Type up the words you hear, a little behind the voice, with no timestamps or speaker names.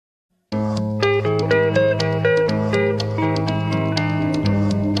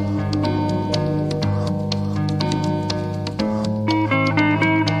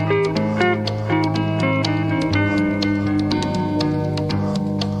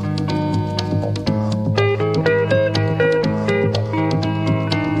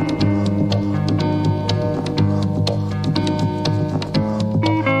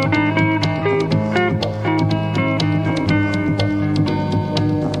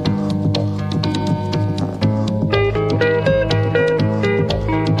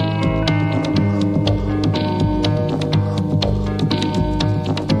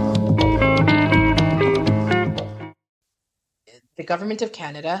Government of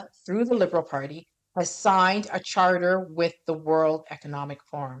Canada, through the Liberal Party, has signed a charter with the World Economic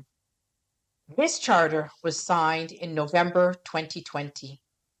Forum. This charter was signed in November 2020.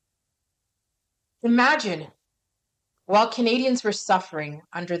 Imagine, while Canadians were suffering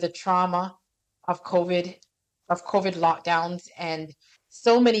under the trauma of COVID lockdowns, and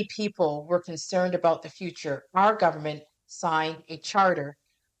so many people were concerned about the future, our government signed a charter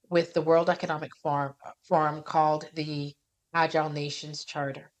with the World Economic Forum called the Agile Nations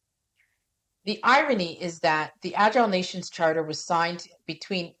Charter. The irony is that the Agile Nations Charter was signed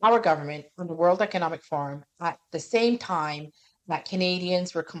between our government and the World Economic Forum at the same time that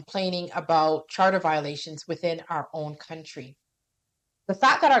Canadians were complaining about charter violations within our own country. The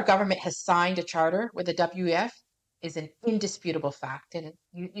fact that our government has signed a charter with the WEF is an indisputable fact, and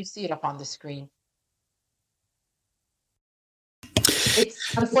you see it up on the screen.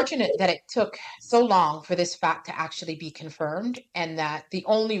 It's unfortunate that it took so long for this fact to actually be confirmed, and that the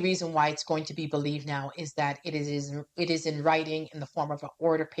only reason why it's going to be believed now is that it is in writing in the form of an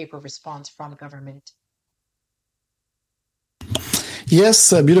order paper response from government.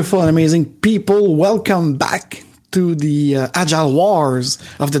 Yes, beautiful and amazing people. Welcome back to the Agile Wars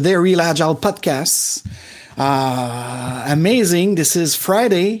of the They're Real Agile podcast. Amazing. This is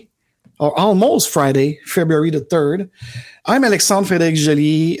Friday, or almost Friday, February the 3rd. I'm Alexandre Frédéric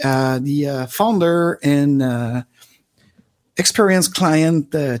Joly, the founder and experienced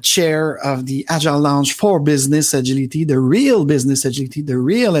client chair of the Agile Lounge for Business Agility, the real business agility, the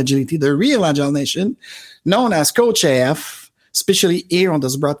real agility, the real Agile Nation, known as Coach AF, especially here on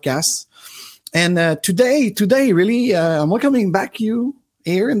this broadcast. And today, really, I'm welcoming back you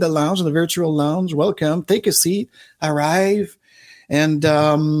here in the lounge, in the virtual lounge. Welcome. Take a seat. Arrive. And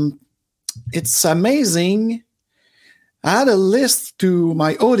it's amazing. I had a list to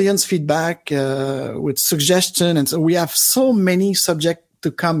my audience feedback with suggestion, and so we have so many subjects to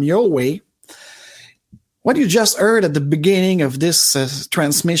come your way. What you just heard at the beginning of this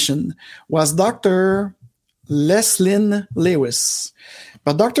transmission was Dr. Leslyn Lewis.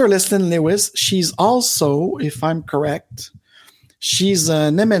 But Dr. Leslyn Lewis, she's also, if I'm correct, she's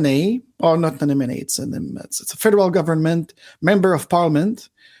an MNA, or not an MNA, it's a federal government member of parliament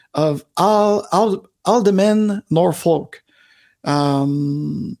of Alderman Norfolk. I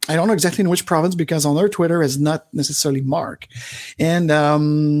don't know exactly in which province because on her Twitter is not necessarily marked. And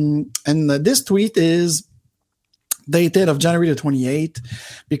this tweet is dated of January the 28th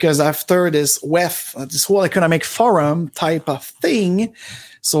because after this WEF, this World Economic Forum type of thing.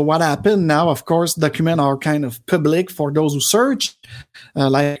 So what happened now, of course, documents are kind of public for those who search,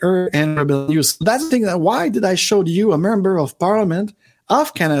 like her and Rebel News. That's the thing. That why did I show you a member of parliament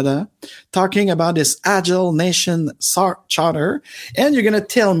of Canada talking about this Agile Nation Charter? And you're going to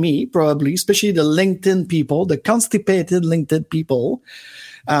tell me, probably, especially the LinkedIn people, the constipated LinkedIn people,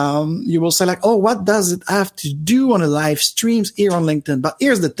 you will say like, oh, what does it have to do on the live streams here on LinkedIn? But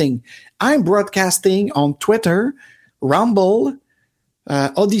here's the thing. I'm broadcasting on Twitter, Rumble,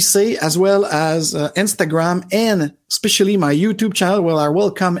 Odyssey, as well as Instagram, and especially my YouTube channel, where I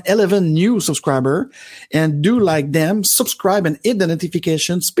welcome 11 new subscribers. And do like them, subscribe and hit the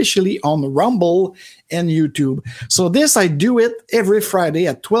notification, especially on Rumble and YouTube. So this, I do it every Friday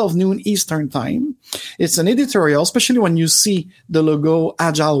at 12 noon Eastern time. It's an editorial, especially when you see the logo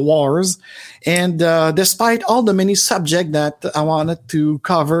Agile Wars. And despite all the many subjects that I wanted to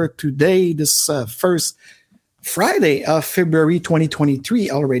cover today, this first Friday of February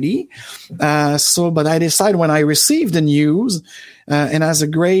 2023 already. But I decided when I received the news, and as a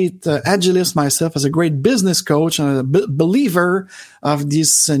great agilist myself, as a great business coach, and a believer of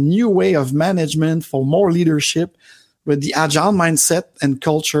this new way of management for more leadership with the agile mindset and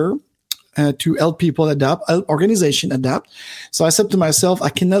culture, to help people adapt, help organization adapt. So I said to myself, I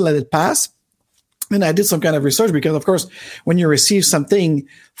cannot let it pass. And I did some kind of research because, of course, when you receive something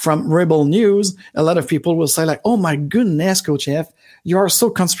from Rebel News, a lot of people will say like, oh my goodness, Coach F, you are so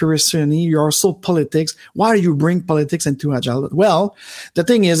conspiracy-y, you are so politics. Why do you bring politics into Agile? Well, the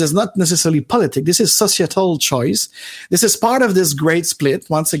thing is, it's not necessarily politics. This is societal choice. This is part of this great split,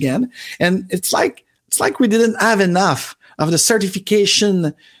 once again. And it's like we didn't have enough of the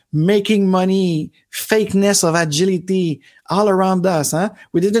certification, making money, fakeness of agility all around us.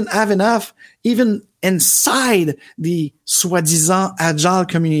 We didn't have enough even inside the soi-disant agile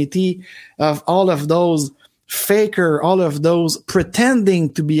community of all of those faker, all of those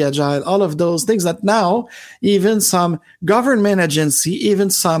pretending to be agile, all of those things that now even some government agency, even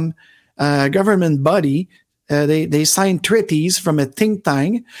some government body They signed treaties from a think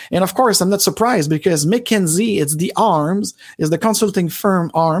tank. And of course, I'm not surprised because McKinsey, is the consulting firm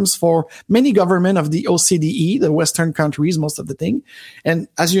arms for many government of the OCDE, the Western countries, most of the thing. And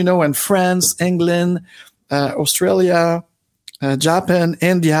as you know, in France, England, Australia, Japan,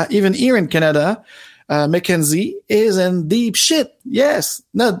 India, even here in Canada, McKinsey is in deep shit. Yes,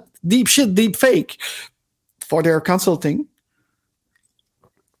 not deep shit, deep fake for their consulting.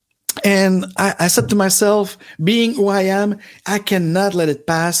 And I said to myself, being who I am, I cannot let it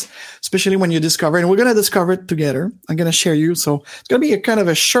pass, especially when you discover, and we're going to discover it together. I'm going to share you. So it's going to be a kind of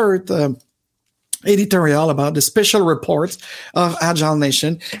a short editorial about the special report of Agile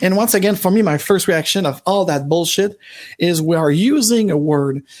Nation. And once again, for me, my first reaction of all that bullshit is we are using a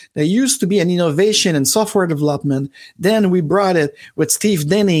word that used to be an innovation in software development. Then we brought it with Steve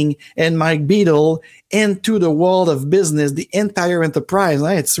Denning and Mike Beadle into the world of business, the entire enterprise.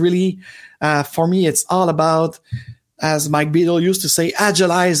 It's really, for me, it's all about, as Mike Beadle used to say,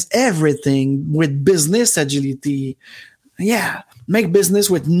 agilize everything with business agility. Yeah. Make business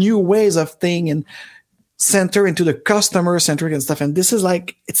with new ways of thinking and center into the customer centric and stuff. And this is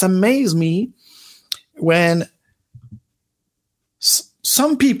like, it's amazed me when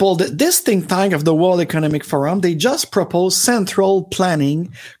some people, this think tank of the World Economic Forum, they just propose central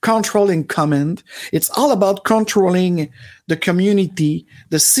planning, control and command. It's all about controlling the community,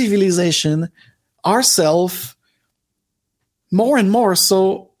 the civilization, ourselves more and more.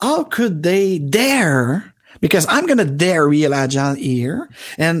 So how could they dare? Because I'm going to dare real agile here.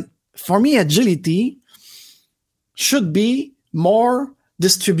 And for me, agility should be more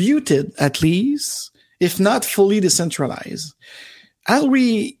distributed, at least, if not fully decentralized. As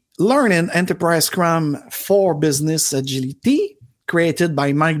we learn in Enterprise Scrum for Business Agility, created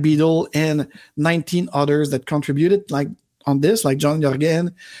by Mike Beadle and 19 others that contributed, like on this, like John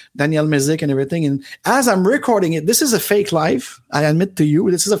Jorgen, Daniel Mezick, and everything. And as I'm recording it, this is a fake live. I admit to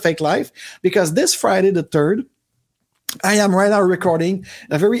you, this is a fake live because this Friday the 3rd, I am right now recording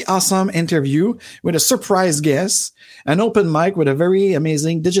a very awesome interview with a surprise guest, an open mic with a very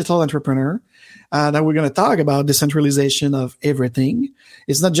amazing digital entrepreneur that we're going to talk about decentralization of everything.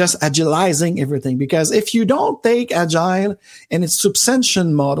 It's not just agilizing everything, because if you don't take agile and its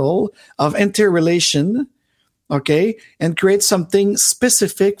subsumption model of interrelation, okay, and create something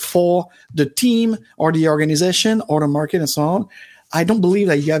specific for the team or the organization or the market and so on, I don't believe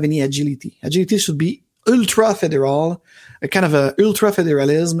that you have any agility. Agility should be ultra-federal, a kind of a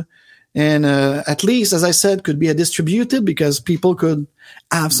ultra-federalism. And at least, as I said, could be a distributed because people could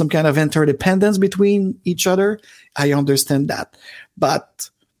have some kind of interdependence between each other. I understand that. But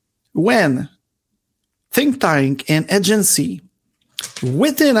when think tank and agency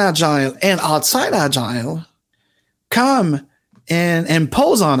within Agile and outside Agile come and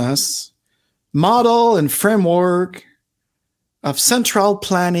impose on us model and framework of central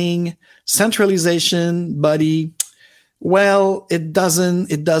planning, centralization, buddy, well, it doesn't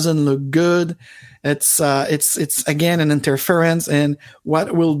look good. It's again an interference in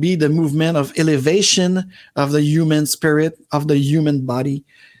what will be the movement of elevation of the human spirit, of the human body,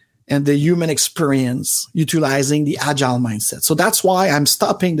 and the human experience, utilizing the agile mindset. So that's why I'm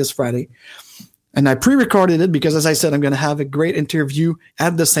stopping this Friday. And I pre-recorded it because, as I said, I'm going to have a great interview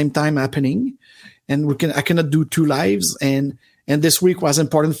at the same time happening. And I cannot do two lives. And this week was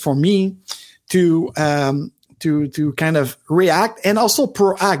important for me to kind of react and also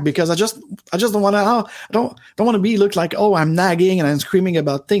proact, because I just don't want to, I don't want to look like, oh, I'm nagging and I'm screaming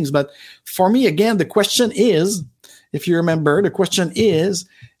about things. But for me, again, the question is, if you remember, the question is,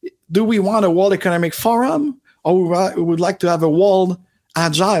 do we want a World Economic Forum, or we would like to have a World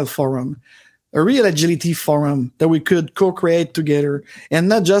Agile Forum? A real agility forum that we could co-create together, and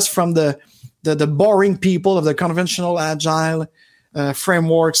not just from the boring people of the conventional agile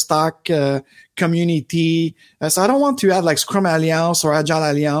framework stock community. So I don't want to have like Scrum Alliance or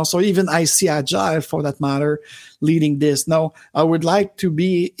Agile Alliance or even IC Agile for that matter leading this. No, I would like to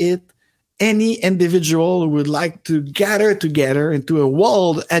be any individual who would like to gather together into a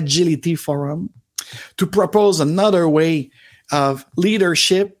world agility forum to propose another way of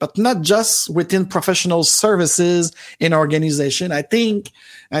leadership, but not just within professional services in organization. I think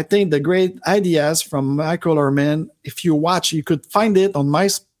the great ideas from Michael Ehrman, if you watch, you could find it on my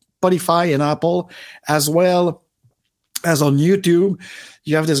Spotify and Apple, as well as on YouTube.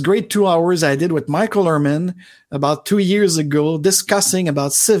 You have this great 2 hours I did with Michael Ehrman about 2 years ago, discussing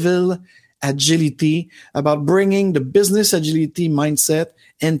about civil agility, about bringing the business agility mindset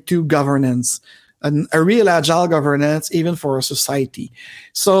into governance. A real agile governance, even for a society.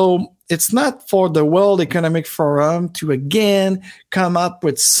 So it's not for the World Economic Forum to again come up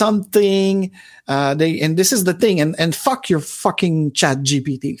with something. And this is the thing. And fuck your fucking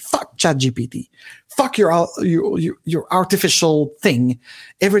ChatGPT. Fuck ChatGPT. Fuck your artificial thing.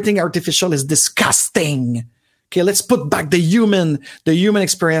 Everything artificial is disgusting. Okay, let's put back the human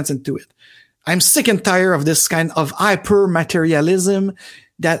experience into it. I'm sick and tired of this kind of hyper materialism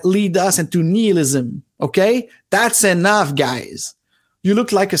that lead us into nihilism. Okay, that's enough, guys. You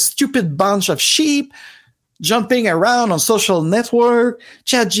look like a stupid bunch of sheep jumping around on social network.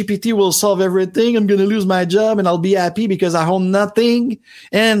 ChatGPT will solve everything. I'm going to lose my job and I'll be happy because I own nothing.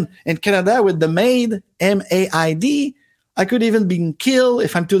 And in Canada with the MAID, MAID, I could even be killed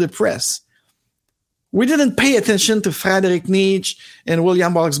if I'm too depressed. We didn't pay attention to Friedrich Nietzsche and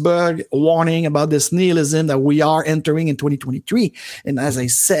William Bloxburg warning about this nihilism that we are entering in 2023. And as I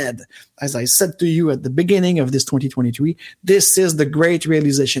said to you at the beginning of this 2023, this is the great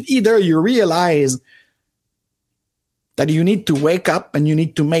realization. Either you realize that you need to wake up and you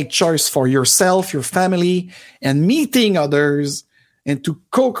need to make choice for yourself, your family, and meeting others, and to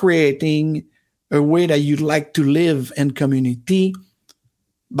co-creating a way that you'd like to live in community,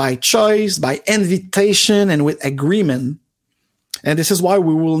 by choice, by invitation, and with agreement. And this is why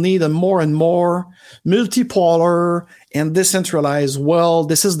we will need a more and more multipolar and decentralized world.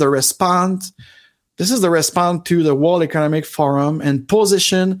 This is the response. This is the response to the World Economic Forum and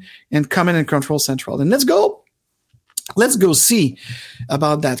position and command and control central. And let's go see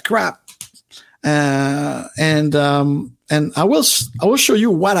about that crap. And I will show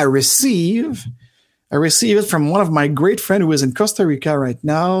you what I receive. I received it from one of my great friends who is in Costa Rica right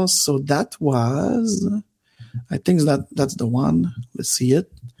now. So that was, I think that's the one. Let's see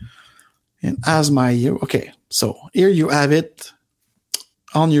it. And as my, okay. So here you have it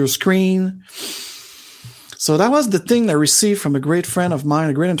on your screen. So that was the thing I received from a great friend of mine,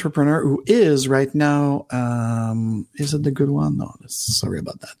 a great entrepreneur who is right now, is it the good one? No, sorry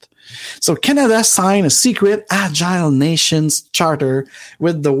about that. So Canada signed a secret Agile Nations Charter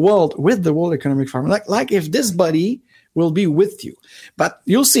with the World Economic Forum. Like if this buddy will be with you. But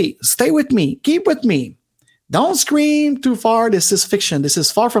you'll see, stay with me, keep with me. Don't scream too far. This is fiction. This is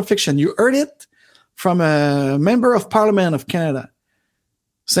far from fiction. You heard it from a member of Parliament of Canada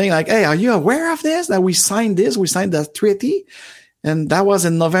saying like, hey, are you aware of this? That we signed that treaty. And that was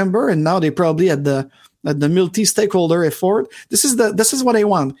in November. And now they probably at the multi-stakeholder effort. This is what I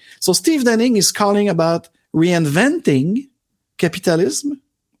want. So Steve Denning is calling about reinventing capitalism.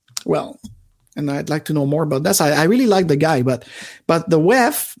 Well, and I'd like to know more about that. I really like the guy, but the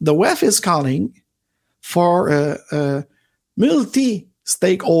WEF is calling for a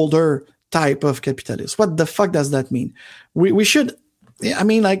multi-stakeholder type of capitalism. What the fuck does that mean? We should, I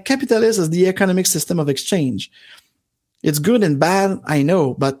mean, like capitalism is the economic system of exchange. It's good and bad, I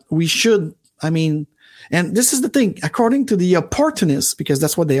know, but we should, I mean, and this is the thing, according to the opportunists, because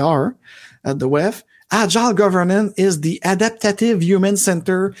that's what they are at the WEF, agile governance is the adaptive,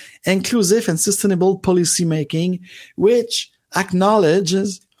 human-centered, inclusive, and sustainable policy making, which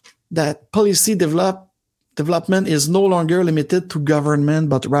acknowledges that policy development is no longer limited to government,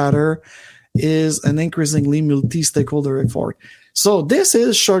 but rather is an increasingly multi-stakeholder effort. So this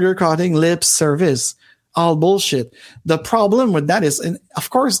is sugarcoating lip service. All bullshit. The problem with that is, and of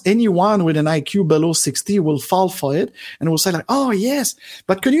course, anyone with an IQ below 60 will fall for it and will say like, oh yes,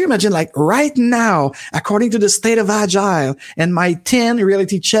 but could you imagine like right now, according to the state of Agile and my 10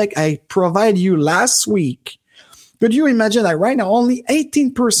 reality check I provide you last week, could you imagine that right now only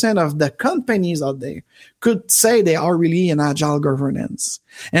 18% of the companies out there could say they are really in Agile governance?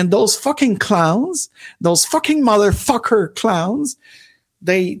 And those fucking clowns, those fucking motherfucker clowns,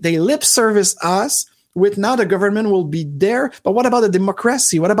 they lip service us with now the government will be there. But what about the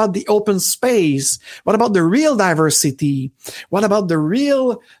democracy? What about the open space? What about the real diversity? What about the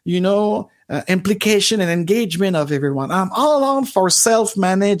real, implication and engagement of everyone? I'm all on for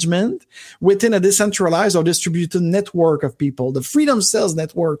self-management within a decentralized or distributed network of people. The Freedom Cells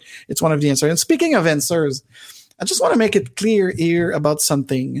Network, it's one of the answers. And speaking of answers, I just want to make it clear here about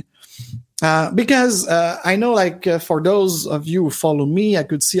something. Because I know, for those of you who follow me, I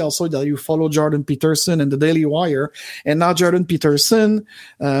could see also that you follow Jordan Peterson and the Daily Wire. And now Jordan Peterson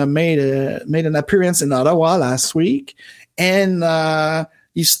made an appearance in Ottawa last week. And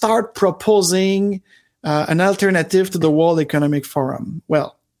he started proposing an alternative to the World Economic Forum.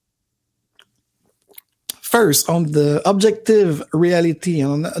 Well, first, on the objective reality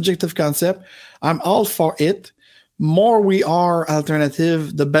and on the objective concept, I'm all for it. More we are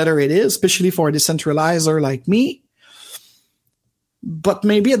alternative, the better it is, especially for a decentralizer like me. But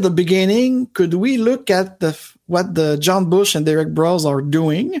maybe at the beginning, could we look at what the John Bush and Derek Bros are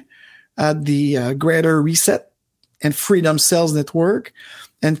doing at the Greater Reset and Freedom Cells Network?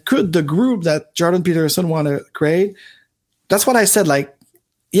 And could the group that Jordan Peterson want to create, that's what I said, like,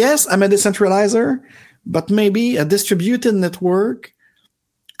 yes, I'm a decentralizer, but maybe a distributed network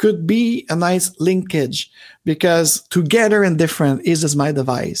could be a nice linkage, because together and different is my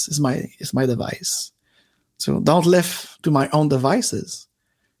device, is my device. So don't left to my own devices.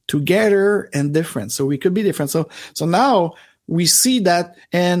 Together and different. So we could be different. So now we see that,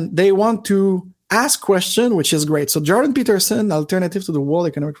 and they want to ask questions, which is great. So Jordan Peterson, Alternative to the World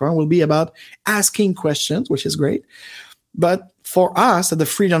Economic Forum, will be about asking questions, which is great. But for us at the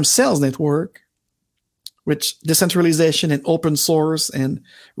Freedom Cells Network, which decentralization and open source and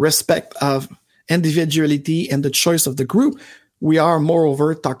respect of individuality and the choice of the group, we are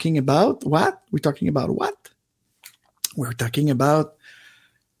moreover talking about what? We're talking about what? We're talking about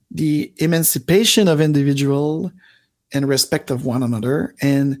the emancipation of individual and respect of one another,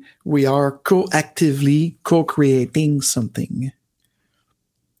 and we are co-actively co-creating something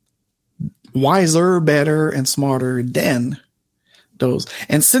wiser, better, and smarter than those.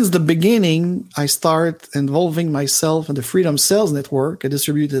 And since the beginning, I start involving myself in the Freedom Cells Network, a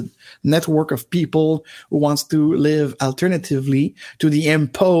distributed network of people who wants to live alternatively to the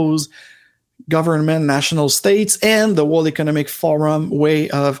imposed government, national states, and the World Economic Forum way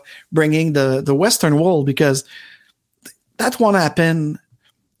of bringing the Western world, because that won't happen.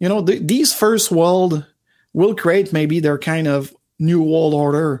 You know, these first world will create maybe their kind of new world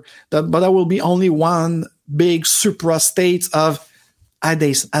order, but that will be only one big supra state of,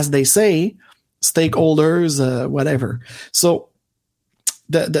 as they say, stakeholders, whatever. So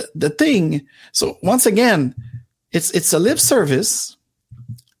the thing, so once again, it's a lip service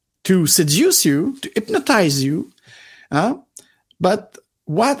to seduce you, to hypnotize you, but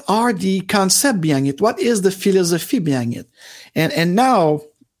what are the concepts behind it? What is the philosophy behind it? And now,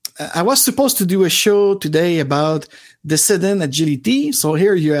 I was supposed to do a show today about dissident agility. So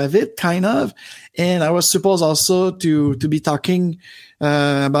here you have it, kind of. And I was supposed also to be talking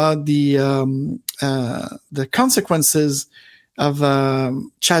about the consequences of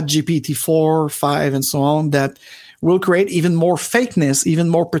ChatGPT 4, 5, and so on that will create even more fakeness, even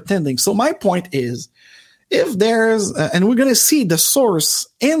more pretending. So my point is, if there's, and we're going to see the source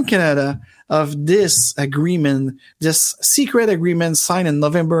in Canada of this agreement, this secret agreement signed in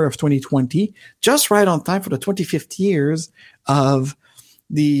November of 2020, just right on time for the 25th years of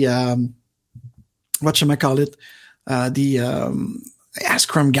the,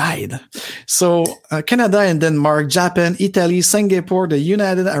 Scrum Guide. So Canada and Denmark, Japan, Italy, Singapore, the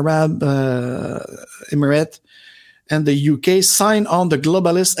United Arab Emirates, and the UK signed on the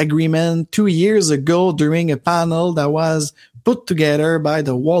globalist agreement 2 years ago during a panel that was put together by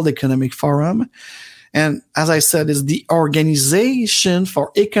the World Economic Forum. And as I said, it's the Organization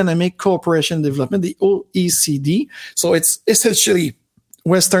for Economic Cooperation and Development, the OECD. So it's essentially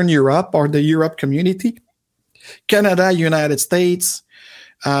Western Europe, or the Europe community, Canada, United States,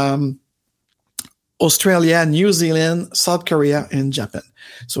 Australia, New Zealand, South Korea, and Japan.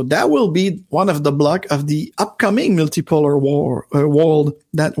 So that will be one of the block of the upcoming multipolar world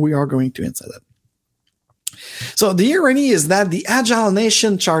that we are going to enter. So the irony is that the Agile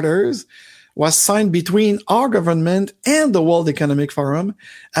Nation Charters was signed between our government and the World Economic Forum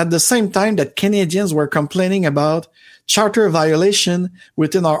at the same time that Canadians were complaining about charter violation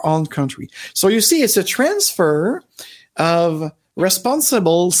within our own country. So you see, it's a transfer of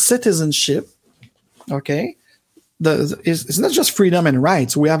responsible citizenship. Okay. It's not just freedom and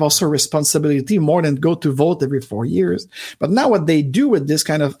rights. We have also responsibility more than go to vote every 4 years. But now what they do with this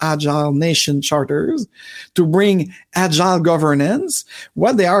kind of Agile Nation Charters to bring agile governance,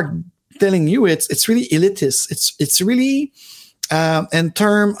 what they are telling you, it's really elitist. It's really, in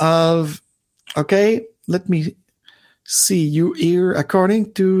term of, okay, let me see you here,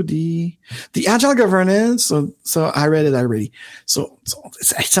 according to the agile governance. So I read it already. So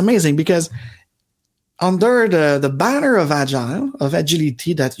it's amazing, because under the banner of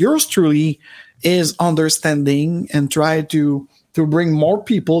agility that yours truly is understanding and try to bring more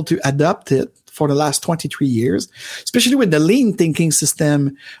people to adopt it for the last 23 years, especially with the lean thinking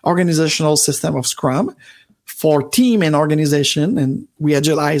system, organizational system of Scrum for team and organization, and we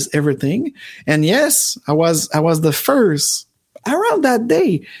agilize everything. And yes, I was the first around that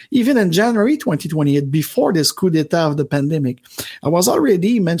day, even in January 2028, before this coup d'etat of the pandemic. I was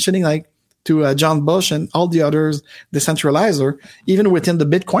already mentioning, like, to John Bush and all the others, decentralizer, even within the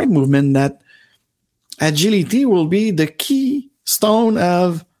Bitcoin movement, that agility will be the keystone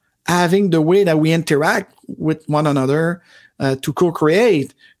of having the way that we interact with one another to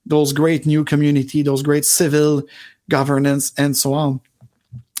co-create those great new community, those great civil governance, and so on.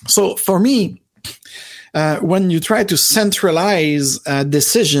 So for me, when you try to centralize a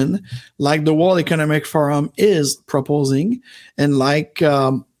decision like the World Economic Forum is proposing, and like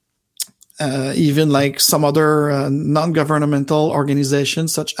even like some other non-governmental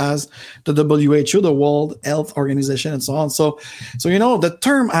organizations such as the WHO, the World Health Organization, and so on. So the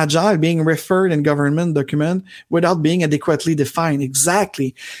term agile being referred in government document without being adequately defined.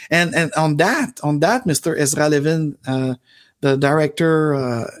 Exactly. And on that, Mr. Ezra Levin, the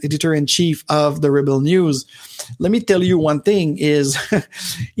director, editor-in-chief of the Rebel News, let me tell you one thing is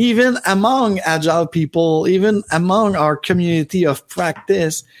even among agile people, even among our community of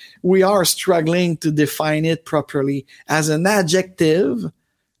practice, we are struggling to define it properly as an adjective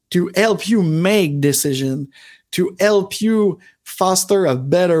to help you make decision, to help you foster a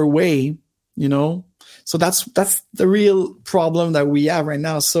better way, So that's the real problem that we have right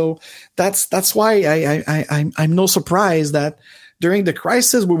now. So that's why I'm no surprise that during the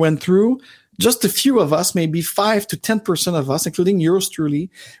crisis we went through, just a few of us, maybe 5 to 10% of us, including yours truly,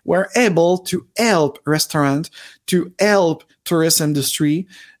 were able to help restaurants, to help tourist industry,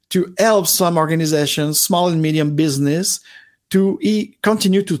 to help some organizations, small and medium business, to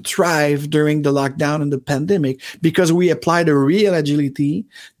continue to thrive during the lockdown and the pandemic, because we applied a real agility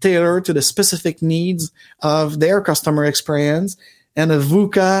tailored to the specific needs of their customer experience, and a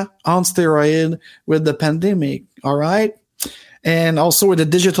VUCA on steroid with the pandemic. All right. And also with a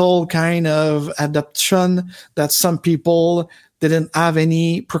digital kind of adaptation that some people didn't have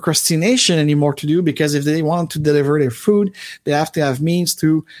any procrastination anymore to do, because if they want to deliver their food, they have to have means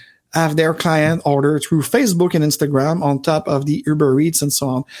to have their client order through Facebook and Instagram on top of the Uber Eats and so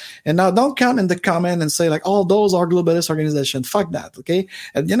on. And now don't come in the comment and say like, oh, those are globalist organizations. Fuck that. Okay.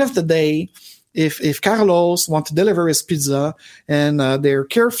 At the end of the day, if Carlos want to deliver his pizza and their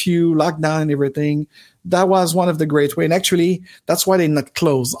curfew, lockdown and everything, that was one of the great way. And actually, that's why they not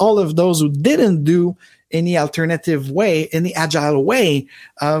closed. All of those who didn't do any alternative way, any agile way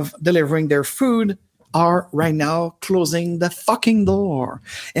of delivering their food are right now closing the fucking door.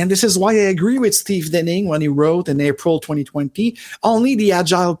 And this is why I agree with Steve Denning when he wrote in April 2020, only the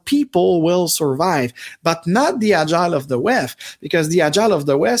agile people will survive, but not the agile of the West, because the agile of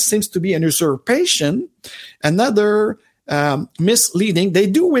the West seems to be an usurpation, another misleading. They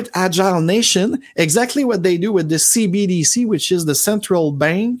do with Agile Nation exactly what they do with the CBDC, which is the central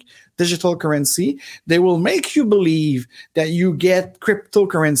bank digital currency. They will make you believe that you get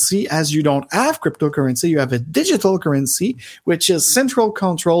cryptocurrency as you don't have cryptocurrency. You have a digital currency, which is central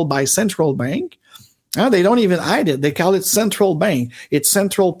control by central bank. They don't even hide it. They call it central bank. It's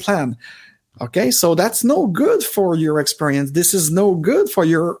central plan. Okay, so that's no good for your experience. This is no good for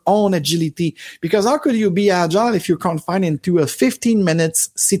your own agility, because how could you be agile if you're confined into a 15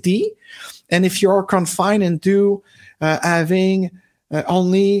 minutes city, and if you're confined into having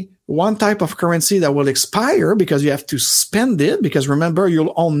only one type of currency that will expire because you have to spend it, because remember,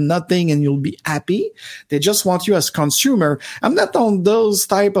 you'll own nothing and you'll be happy. They just want you as consumer. I'm not on those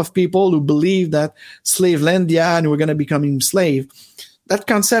type of people who believe that slavelandia and we're going to become slave. That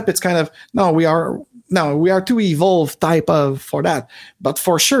concept, it's kind of, we are too evolved type of for that. But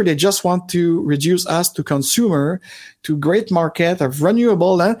for sure, they just want to reduce us to consumer, to great market of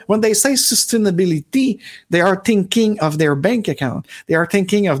renewable. And when they say sustainability, they are thinking of their bank account. They are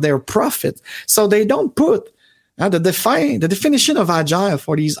thinking of their profit. So they don't put the definition of agile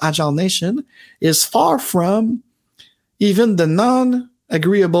for these agile nation is far from even the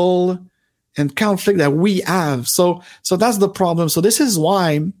non-agreeable and conflict that we have. So that's the problem. So this is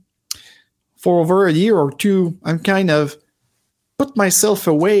why for over a year or two, I'm kind of put myself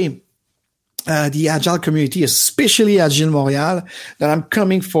away, the agile community, especially Agile Montréal, that I'm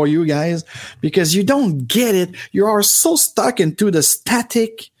coming for you guys, because you don't get it. You are so stuck into the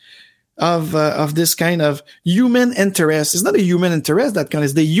static of this kind of human interest. It's not a human interest that kind.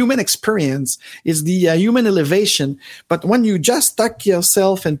 It's the human experience. It's the human elevation. But when you just stuck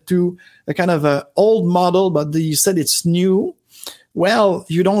yourself into a kind of a old model, but you said it's new, well,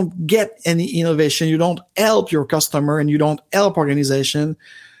 you don't get any innovation. You don't help your customer, and you don't help organization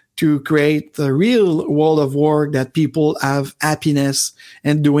to create the real world of work that people have happiness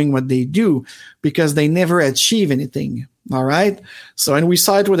and doing what they do, because they never achieve anything. All right. So, and we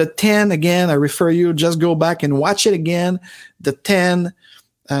saw it with a 10 again. I refer you, just go back and watch it again. The 10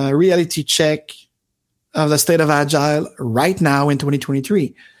 reality check of the state of agile right now in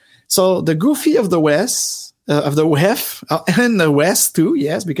 2023. So the goofy of the West, of the WEF, and the West too.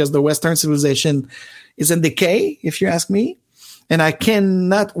 Yes, because the Western civilization is in decay, if you ask me. And I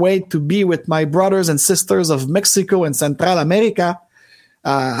cannot wait to be with my brothers and sisters of Mexico and Central America,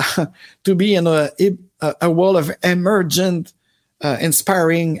 to be in a world of emergent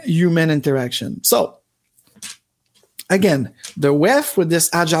inspiring human interaction. So, again, the WEF with this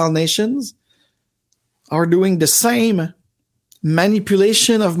Agile Nations are doing the same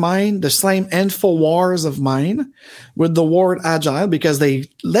manipulation of mine, the same info wars of mine with the word Agile, because they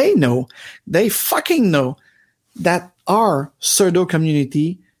fucking know that our pseudo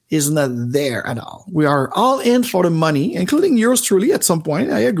community is not there at all. We are all in for the money, including yours truly at some point.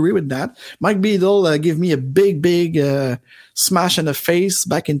 I agree with that. Mike Beadle gave me a big smash in the face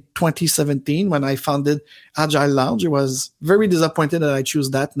back in 2017 when I founded Agile Lounge. He was very disappointed that I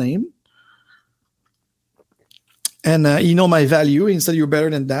chose that name. And you know my value. He said, you're better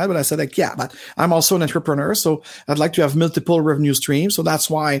than that. But I said, like, yeah, but I'm also an entrepreneur. So I'd like to have multiple revenue streams. So that's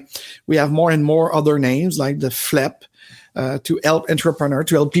why we have more and more other names like the FLEP, to help entrepreneurs,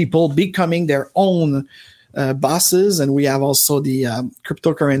 to help people becoming their own bosses. And we have also the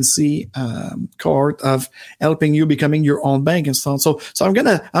cryptocurrency cohort of helping you becoming your own bank and so on. So I'm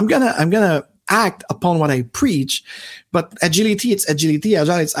gonna act upon what I preach. But agility, it's agility.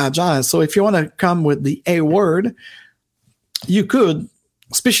 Agile, it's agile. So if you want to come with the A word, you could,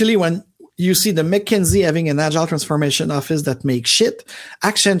 especially when you see the McKinsey having an agile transformation office that makes shit,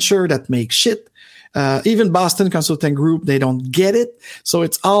 Accenture that makes shit, even Boston Consulting Group, they don't get it. So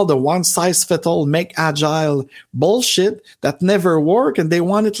it's all the one size fits all make agile bullshit that never work. And they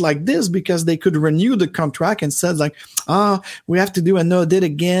want it like this because they could renew the contract and said like, we have to do an audit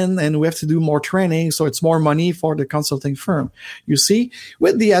again and we have to do more training. So it's more money for the consulting firm. You see,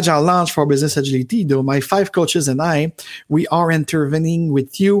 with the Agile Launch for Business Agility, though, my 5 coaches and I, we are intervening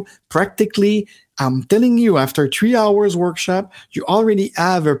with you practically. I'm telling you, after 3 hours workshop, you already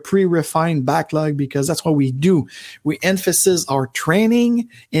have a pre-refined backlog because that's what we do. We emphasize our training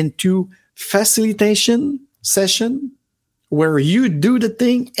into facilitation session where you do the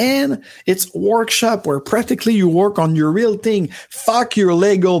thing, and it's workshop where practically you work on your real thing. Fuck your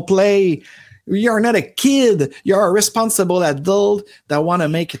Lego play. You're not a kid. You're a responsible adult that want to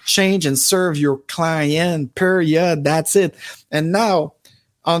make a change and serve your client, period. That's it. And now,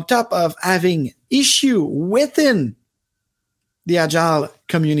 on top of having issue within the Agile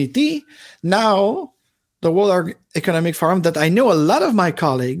community, now the World Economic Forum, that I know a lot of my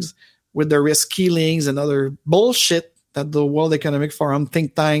colleagues with the reskillings and other bullshit that the World Economic Forum,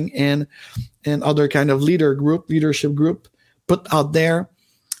 think tank, and other kind of leadership group put out there,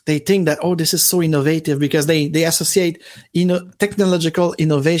 they think that, oh, this is so innovative because they associate technological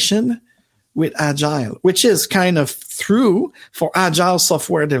innovation with Agile, which is kind of true for Agile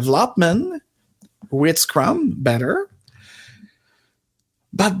software development with Scrum, better.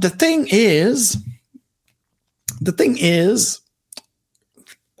 But the thing is,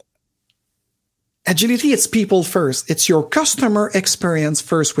 agility, it's people first. It's your customer experience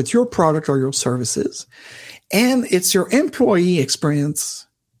first with your product or your services. And it's your employee experience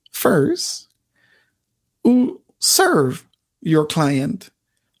first who serve your client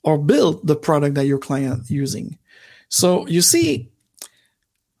or build the product that your client using. So you see,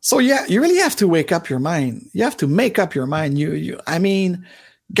 yeah, you really have to wake up your mind. You have to make up your mind. I mean,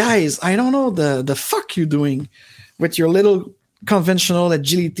 guys, I don't know the fuck you doing with your little conventional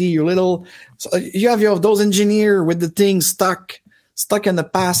agility, you have those engineers with the things stuck in the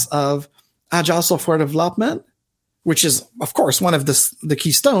past of agile software development, which is, of course, one of the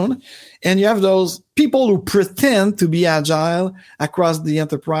keystone. And you have those people who pretend to be agile across the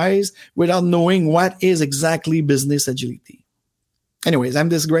enterprise without knowing what is exactly business agility. Anyways, I'm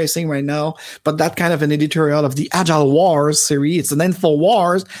disgracing right now, but that kind of an editorial of the Agile Wars series. It's an info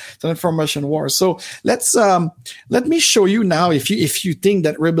wars, it's an information war. So let me show you now, if you think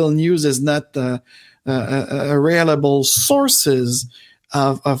that Rebel News is not a reliable sources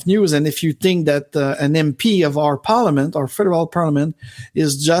of news, and if you think that an MP of our parliament, our federal parliament,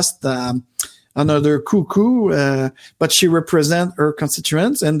 is just another cuckoo, but she represents her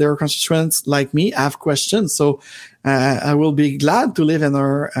constituents, and their constituents, like me, have questions. So I will be glad to live in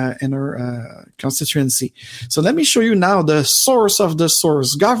her constituency. So let me show you now the source of the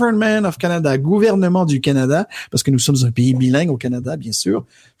source. Government of Canada, gouvernement du Canada, parce que nous sommes un pays bilingue au Canada, bien sûr,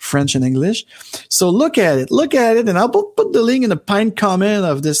 French and English. So look at it, and I'll put the link in the pinned comment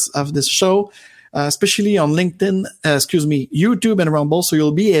of this show, especially on LinkedIn, YouTube and Rumble, so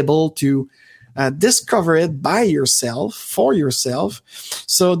you'll be able to discover it by yourself, for yourself.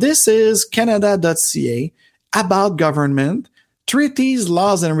 So this is canada.ca, about government, treaties,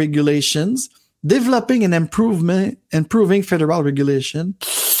 laws, and regulations, developing and improving federal regulation,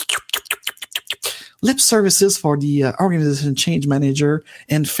 lip services for the organization change manager,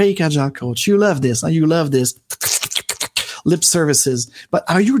 and fake agile coach. You love this. You love this. Lip services. But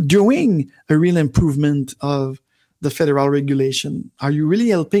are you doing a real improvement of the federal regulation? Are you really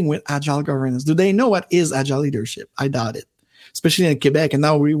helping with agile governance? Do they know what is agile leadership? I doubt it, especially in Quebec. And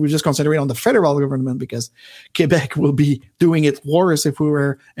now we just concentrate on the federal government because Quebec will be doing it worse if we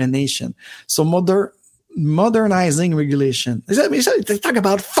were a nation. So modernizing regulation. They talk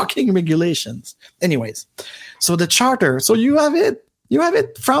about fucking regulations. Anyways, so the charter. So you have it. You have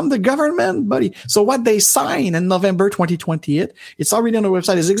it from the government, buddy. So what they sign in November 2020, it's already on the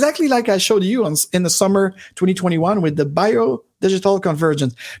website. It's exactly like I showed you in the summer 2021 with the bio-digital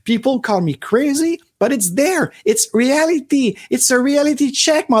convergence. People call me crazy, but it's there. It's reality. It's a reality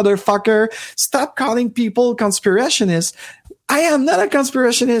check, motherfucker. Stop calling people conspirationists. I am not a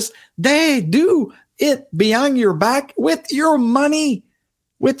conspirationist. They do it behind your back with your money,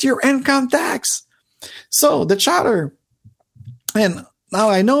 with your income tax. So the charter. And now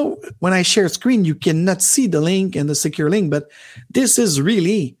I know when I share screen, you cannot see the link and the secure link, but this is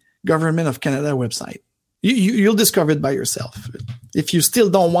really Government of Canada website. You'll discover it by yourself. If you still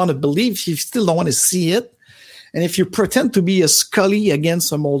don't want to believe, if you still don't want to see it, and if you pretend to be a Scully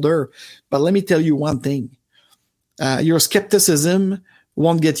against a Mulder, but let me tell you one thing. Your skepticism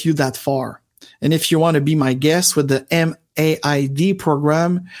won't get you that far. And if you want to be my guest with the MAID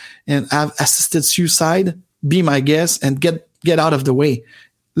program and have assisted suicide, be my guest and get out of the way.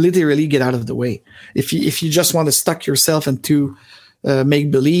 Literally get out of the way. If you just want to stuck yourself into make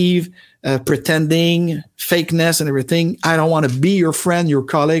believe, pretending, fakeness and everything, I don't want to be your friend, your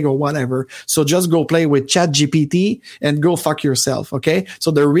colleague or whatever. So just go play with ChatGPT and go fuck yourself. Okay. So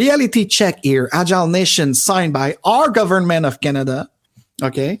the reality check here, Agile Nation signed by our government of Canada.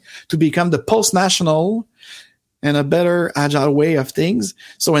 Okay. To become the post-national and a better agile way of things.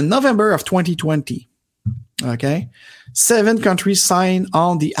 So in November of 2020, okay, 7 countries signed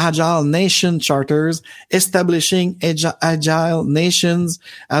on the Agile Nation charters, establishing Agile Nations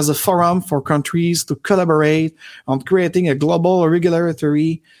as a forum for countries to collaborate on creating a global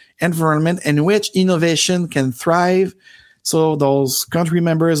regulatory environment in which innovation can thrive. So those country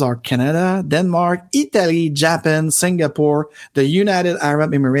members are Canada, Denmark, Italy, Japan, Singapore, the United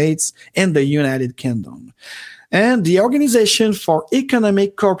Arab Emirates, and the United Kingdom. And the Organization for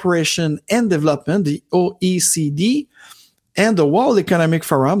Economic Cooperation and Development, the OECD, and the World Economic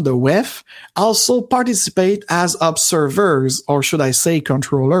Forum, the WEF, also participate as observers, or should I say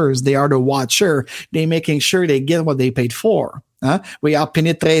controllers. They are the watcher. They're making sure they get what they paid for. We are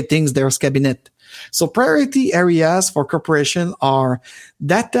penetrating their cabinet. So priority areas for cooperation are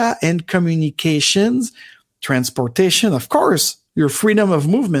data and communications, transportation, of course, your freedom of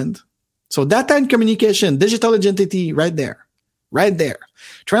movement. So data and communication, digital identity, right there.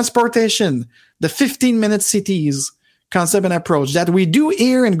 Transportation, the 15-minute cities concept and approach that we do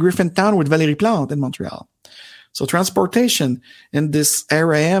here in Griffintown with Valérie Plante in Montreal. So transportation in this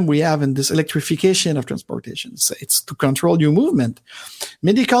RAM we have in this electrification of transportation. So it's to control your movement.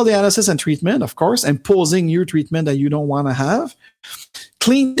 Medical dialysis and treatment, of course, imposing your treatment that you don't want to have.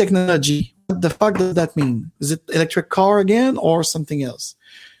 Clean technology. What the fuck does that mean? Is it electric car again or something else?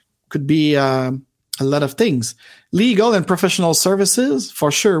 Could be a lot of things. Legal and professional services,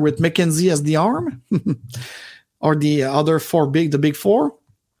 for sure, with McKinsey as the arm, or the other the big four.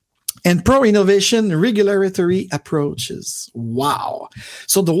 And pro-innovation regulatory approaches. Wow.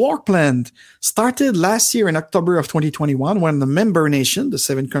 So the work plan started last year in October of 2021 when the member nation, the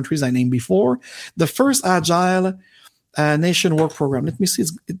 7 countries I named before, the first Agile Nation work program. Let me see if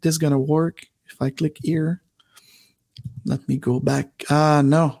this is going to work. If I click here, let me go back.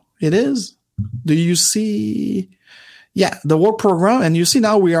 No, it is. Do you see? Yeah, the work program. And you see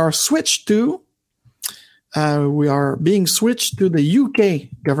now we are being switched to the UK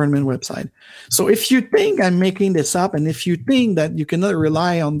government website. So if you think I'm making this up, and if you think that you cannot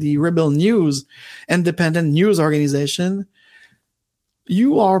rely on the Rebel News, independent news organization,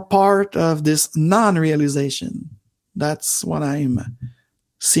 you are part of this non-realization. That's what I'm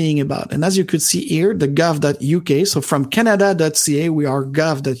seeing about. And as you could see here, the gov.uk. So from canada.ca, we are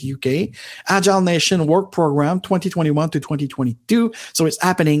gov.uk. Agile Nation Work Program 2021 to 2022. So it's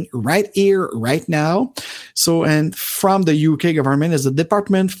happening right here, right now. So, and from the UK government is the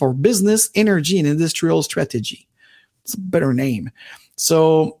Department for Business, Energy and Industrial Strategy. It's a better name.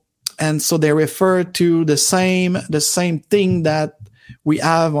 So they refer to the same thing that we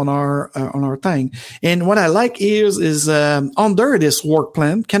have on our thing. And what I like is under this work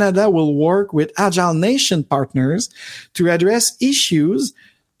plan, Canada will work with Agile Nation partners to address issues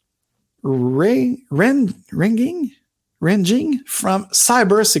ranging from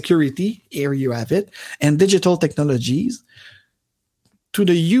cybersecurity, here you have it, and digital technologies to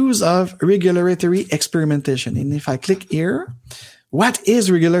the use of regulatory experimentation. And if I click here, what is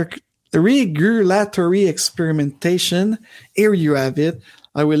regulatory experimentation. Here you have it.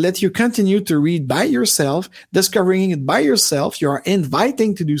 I will let you continue to read by yourself, discovering it by yourself. You are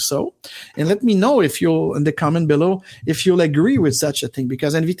inviting to do so. And let me know if you'll, in the comment below, if you'll agree with such a thing,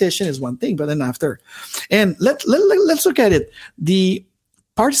 because invitation is one thing, but then after. And let's look at it. The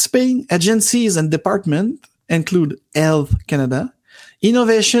participating agencies and departments include Health Canada,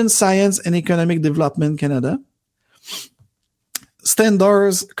 Innovation, Science and Economic Development Canada,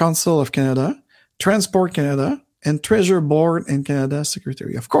 Standards Council of Canada, Transport Canada, and Treasury Board and Canada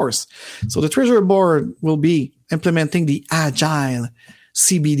Secretary, of course. So the Treasury Board will be implementing the Agile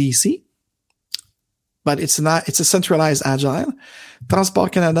CBDC, but it's a centralized Agile.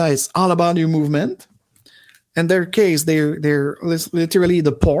 Transport Canada is all about your movement. In their case, they're literally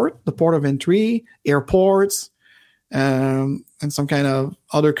the port of entry, airports, and some kind of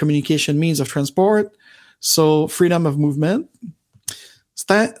other communication means of transport. So freedom of movement.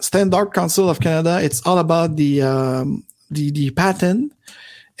 Standard Council of Canada, it's all about the patent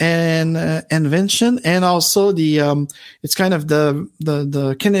and invention, and also it's kind of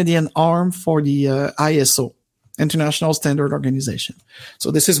the Canadian arm for the ISO, International Standard Organization.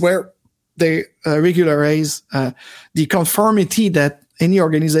 So this is where they regularize the conformity that any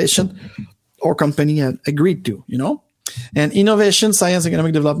organization or company had agreed to, And innovation, science,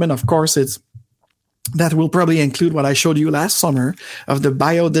 economic development, of course, that will probably include what I showed you last summer of the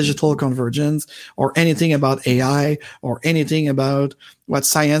bio-digital convergence, or anything about AI, or anything about what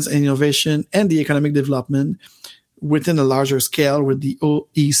science and innovation and the economic development within a larger scale with the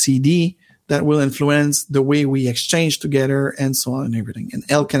OECD that will influence the way we exchange together and so on and everything. And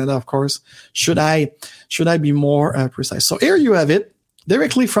Health Canada, of course, should I be more precise? So here you have it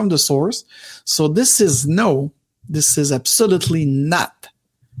directly from the source. So this is absolutely not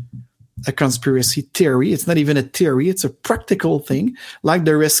a conspiracy theory. It's not even a theory. It's a practical thing, like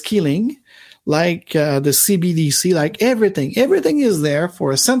the reskilling, like the CBDC, like everything. Everything is there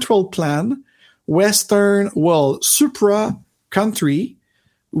for a central plan, Western, supra country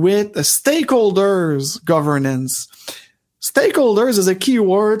with a stakeholders governance. Stakeholders is a key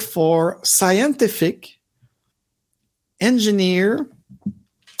word for scientific, engineer,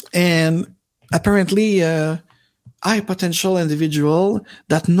 and apparently high potential individual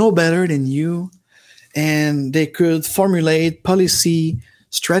that know better than you, and they could formulate policy,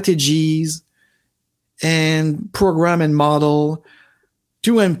 strategies, and program and model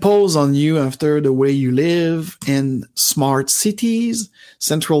to impose on you after the way you live in smart cities,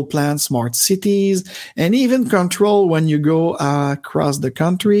 central plan smart cities, and even control when you go across the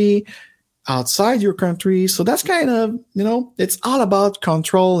country, outside your country. So that's kind of, it's all about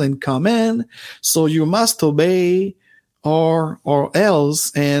control and command. So you must obey or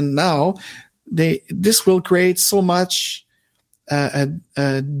else. And now this will create so much,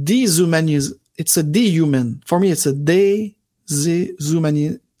 dehumaniz. It's a dehuman. For me, it's a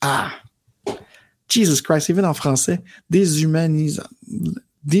dehumaniz. Jesus Christ, even en français,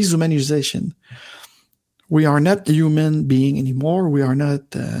 dehumanization. We are not a human being anymore. We are not,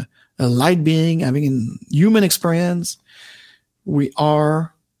 a light being having a human experience. We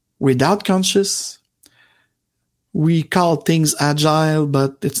are without conscious. We call things agile,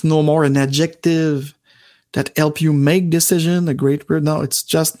 but it's no more an adjective that help you make decision, a great word. No, it's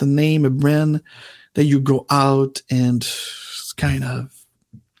just the name, a brand that you go out and kind of.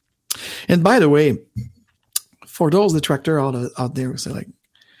 And by the way, for those detractors out there who say like,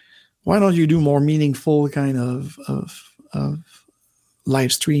 why don't you do more meaningful kind of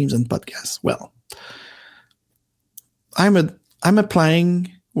live streams and podcasts? Well, I'm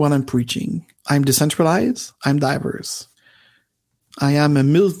applying what I'm preaching. I'm decentralized. I'm diverse. I am a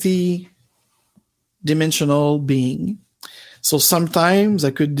multi-dimensional being. So sometimes I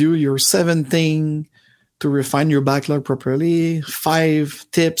could do your 7 thing to refine your backlog properly, 5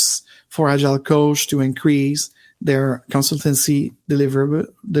 tips for Agile Coach to increase their consultancy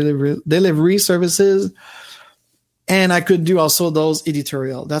delivery services. And I could do also those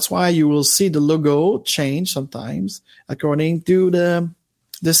editorial. That's why you will see the logo change sometimes according to the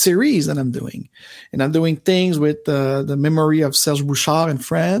series that I'm doing. And I'm doing things with the memory of Serge Bouchard in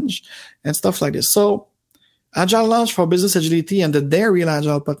French and stuff like this. So Agile Launch for Business Agility and the Dare Real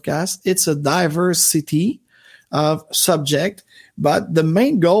Agile podcast, it's a diversity of subject, but the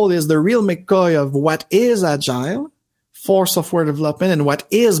main goal is the real McCoy of what is Agile for software development and what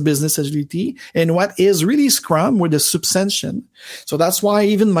is business agility and what is really Scrum with the substantion. So that's why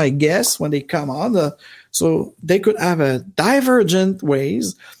even my guests, when they come on, so they could have a divergent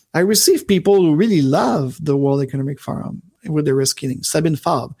ways. I receive people who really love the World Economic Forum with the reskilling, Sabine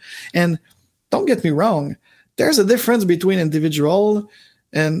Fabre. And don't get me wrong, there's a difference between individual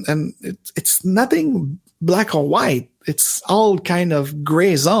and it's nothing black or white. It's all kind of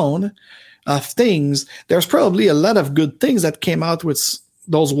gray zone of things. There's probably a lot of good things that came out with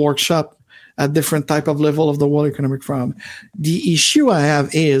those workshops at different type of level of the World Economic Forum. The issue I have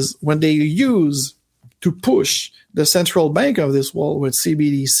is when they use to push the central bank of this world with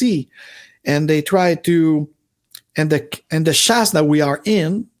CBDC, and they try to, and the chasse that we are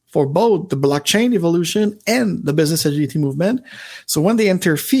in for both the blockchain evolution and the business agility movement. So when they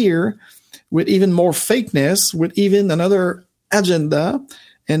interfere with even more fakeness, with even another agenda,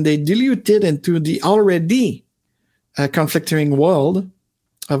 and they dilute it into the already conflicting world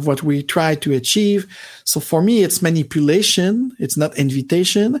of what we try to achieve. So for me, it's manipulation. It's not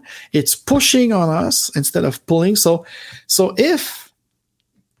invitation. It's pushing on us instead of pulling. So if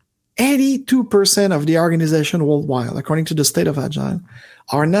 82% of the organization worldwide, according to the State of Agile,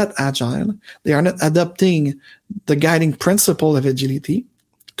 are not agile, they are not adopting the guiding principle of agility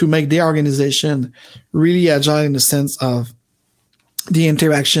to make the organization really agile in the sense of the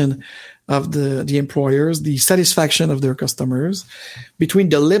interaction of the employers, the satisfaction of their customers, between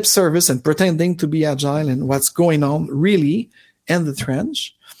the lip service and pretending to be agile and what's going on really in the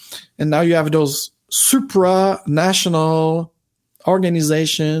trench. And now you have those supranational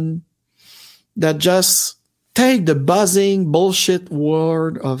organization that just take the buzzing bullshit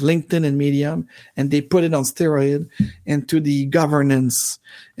word of LinkedIn and Medium and they put it on steroid into the governance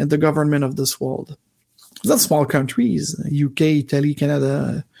and the government of this world. It's not small countries, UK, Italy,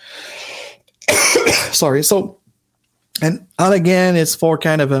 Canada. Sorry. So, and again, it's for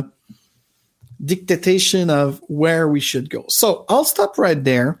kind of a dictation of where we should go. So I'll stop right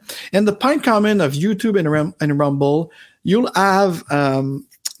there. In the pine comment of YouTube and Rumble, you'll have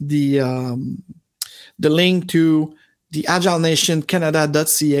the link to the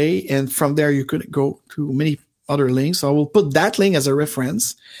agilenation.canada.ca, and from there you could go to many other links. So I will put that link as a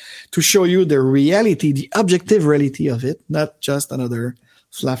reference to show you the reality, the objective reality of it, not just another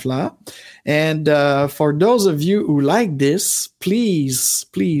fla-fla. And for those of you who like this, please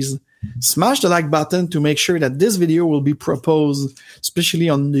smash the like button to make sure that this video will be proposed, especially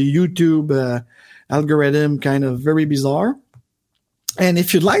on the YouTube algorithm, kind of very bizarre. And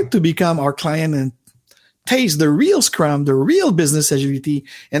if you'd like to become our client and taste the real Scrum, the real business agility,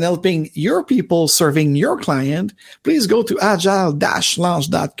 and helping your people serving your client, please go to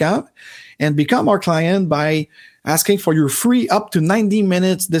agile-launch.com and become our client by asking for your free up to 90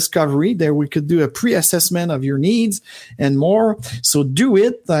 minutes discovery. There we could do a pre-assessment of your needs and more. So do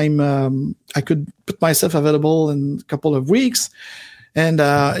it. I could put myself available in a couple of weeks. And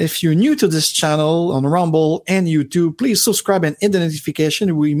if you're new to this channel on Rumble and YouTube, please subscribe and hit the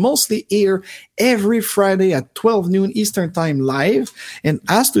notification. We mostly air every Friday at 12 noon Eastern Time live. And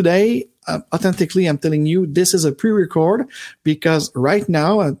as today, authentically, I'm telling you, this is a pre-record because right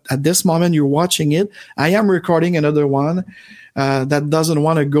now, at this moment you're watching it, I am recording another one that doesn't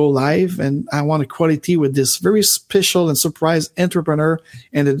want to go live. And I want a quality with this very special and surprise entrepreneur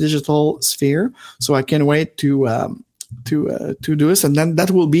in the digital sphere. So I can't wait to do this, and then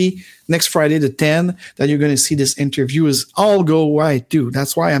that will be next Friday the 10th that you're going to see this interview is all go right too.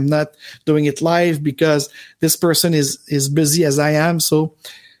 That's why I'm not doing it live, because this person is busy as I am. So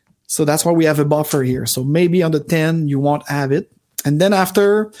that's why we have a buffer here. So maybe on the 10th you won't have it. And then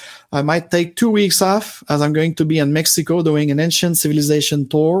after, I might take 2 weeks off as I'm going to be in Mexico doing an ancient civilization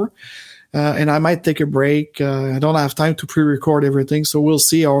tour. And I might take a break. I don't have time to pre-record everything. So we'll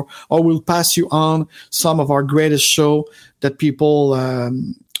see, or we'll pass you on some of our greatest show that people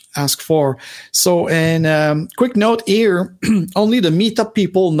ask for. So, and quick note here, only the meetup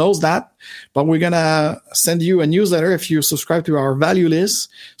people knows that, but we're going to send you a newsletter if you subscribe to our value list.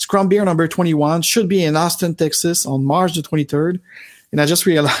 Scrum Beer number 21 should be in Austin, Texas on March the 23rd. And I just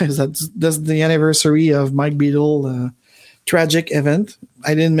realized that that's the anniversary of Mike Beadle, tragic event.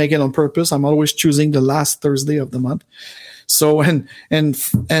 I didn't make it on purpose. I'm always choosing the last Thursday of the month. So, and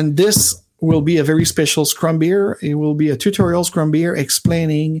this will be a very special Scrum Beer. It will be a tutorial Scrum Beer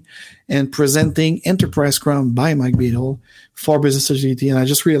explaining and presenting Enterprise Scrum by Mike Beadle for business agility. And I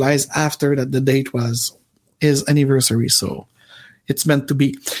just realized after that the date was his anniversary. So it's meant to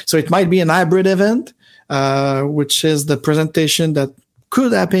be. So it might be an hybrid event, which is the presentation that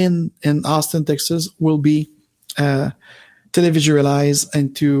could happen in Austin, Texas, will be televisualized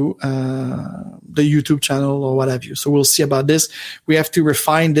into the YouTube channel or what have you. So we'll see about this. We have to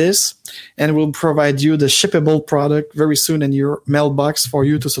refine this, and we'll provide you the shippable product very soon in your mailbox for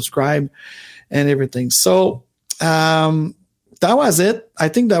you to subscribe and everything. So that was it. I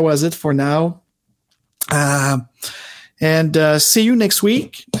think that was it for now. And see you next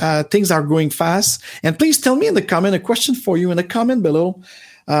week. Things are going fast. And please tell me in the comment, a question for you in the comment below.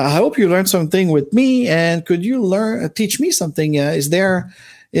 I hope you learned something with me. And could you teach me something? Is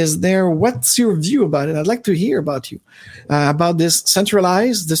there, what's your view about it? I'd like to hear about you, about this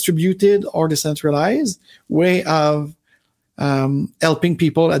centralized, distributed, or decentralized way of helping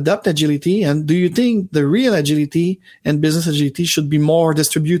people adopt agility. And do you think the real agility and business agility should be more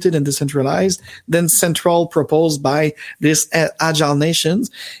distributed and decentralized than central proposed by these agile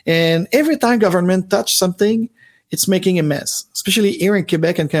nations? And every time government touch something, it's making a mess, especially here in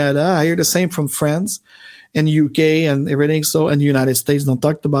Quebec and Canada. I hear the same from France and UK and everything. So, and the United States don't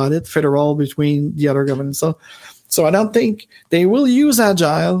talk about it, federal between the other governments. So I don't think they will use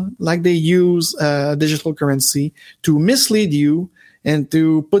agile like they use digital currency to mislead you and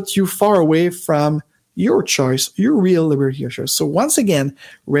to put you far away from your choice, your real liberty of choice. So once again,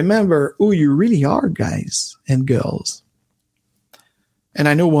 remember who you really are, guys and girls. And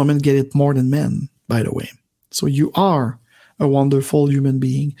I know women get it more than men, by the way. So you are a wonderful human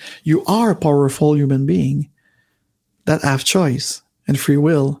being. You are a powerful human being that have choice and free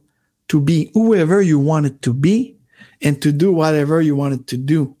will to be whoever you want it to be and to do whatever you wanted to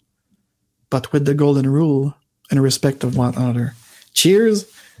do, but with the golden rule and respect of one another. Cheers,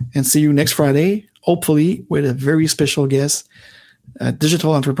 and see you next Friday, hopefully with a very special guest, a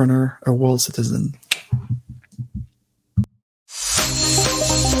digital entrepreneur, a world citizen.